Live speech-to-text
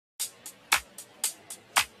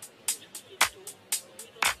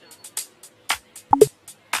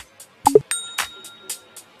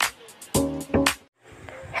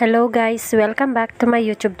Hello guys, welcome back to my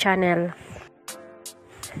YouTube channel.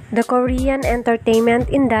 The Korean entertainment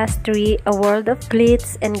industry, a world of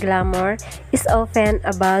glitz and glamour, is often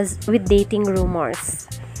abuzz with dating rumors.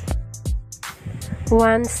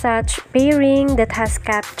 One such pairing that has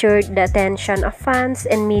captured the attention of fans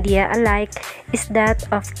and media alike is that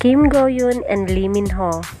of Kim Go-eun and Lee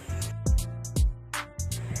Min-ho.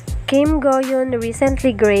 Kim Go-eun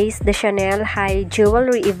recently graced the Chanel High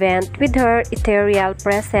Jewelry event with her ethereal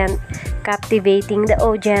presence, captivating the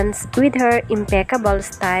audience with her impeccable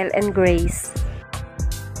style and grace.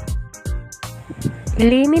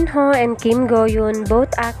 Lee Min-ho and Kim Go-eun,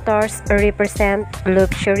 both actors, represent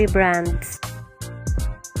luxury brands.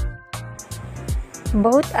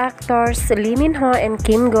 Both actors, Lee Min-ho and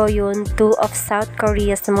Kim Go-eun, two of South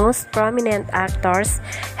Korea's most prominent actors,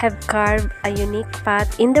 have carved a unique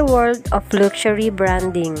path in the world of luxury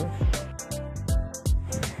branding.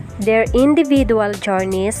 Their individual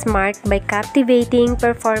journeys, marked by captivating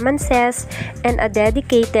performances and a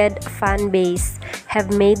dedicated fan base,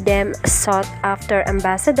 have made them sought-after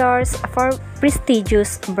ambassadors for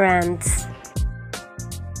prestigious brands.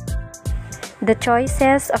 The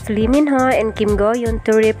choices of Lee Min-ho and Kim Go-eun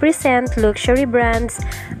to represent luxury brands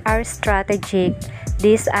are strategic.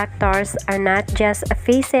 These actors are not just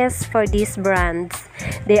faces for these brands.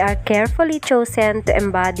 They are carefully chosen to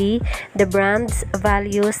embody the brand's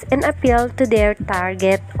values and appeal to their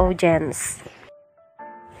target audience.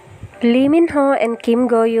 Lee Min-ho and Kim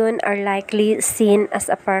Go-eun are likely seen as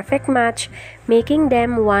a perfect match, making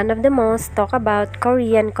them one of the most talked about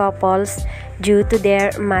Korean couples due to their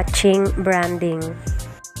matching branding.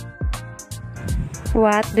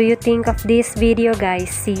 What do you think of this video, guys?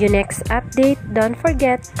 See you next update. Don't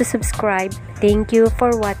forget to subscribe. Thank you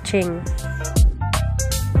for watching.